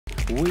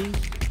We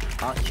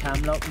are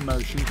Camloc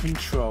Motion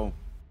Control.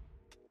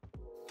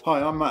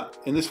 Hi, I'm Matt.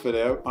 In this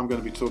video I'm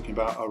going to be talking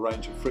about our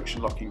range of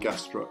friction locking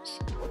gas struts.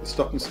 The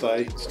Stop and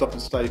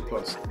Stay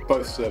Plus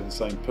both serve the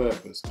same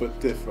purpose but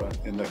differ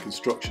in their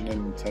construction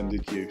and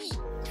intended use.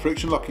 The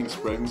friction locking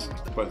springs,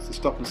 both the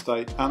Stop and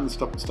Stay and the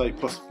Stop and Stay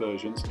Plus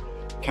versions,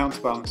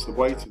 counterbalance the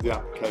weight of the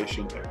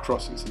application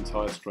across its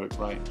entire stroke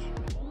range.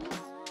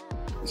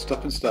 The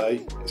Stop and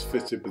Stay is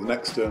fitted with an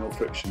external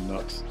friction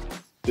nut.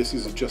 This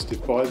is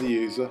adjusted by the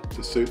user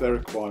to suit their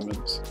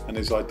requirements and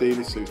is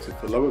ideally suited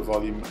for lower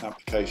volume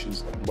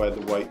applications and where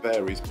the weight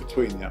varies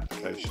between the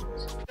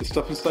applications. The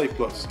Stop and Stay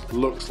Plus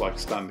looks like a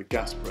standard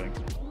gas spring,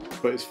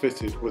 but is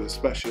fitted with a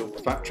special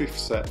factory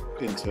set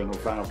internal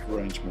valve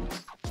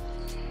arrangement.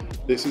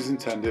 This is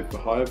intended for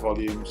higher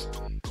volumes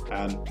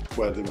and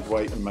where the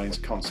weight remains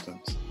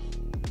constant.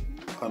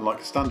 Unlike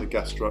a standard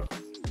gas strut,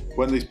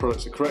 when these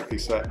products are correctly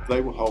set,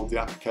 they will hold the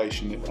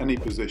application in any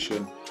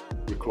position,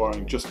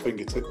 requiring just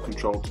fingertip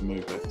control to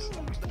move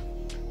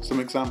it. Some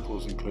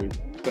examples include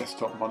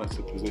desktop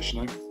monitor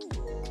positioning,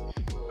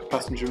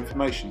 passenger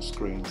information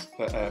screens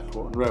at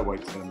airport and railway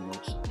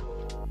terminals,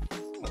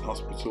 and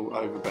hospital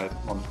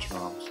overbed monitor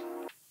arms.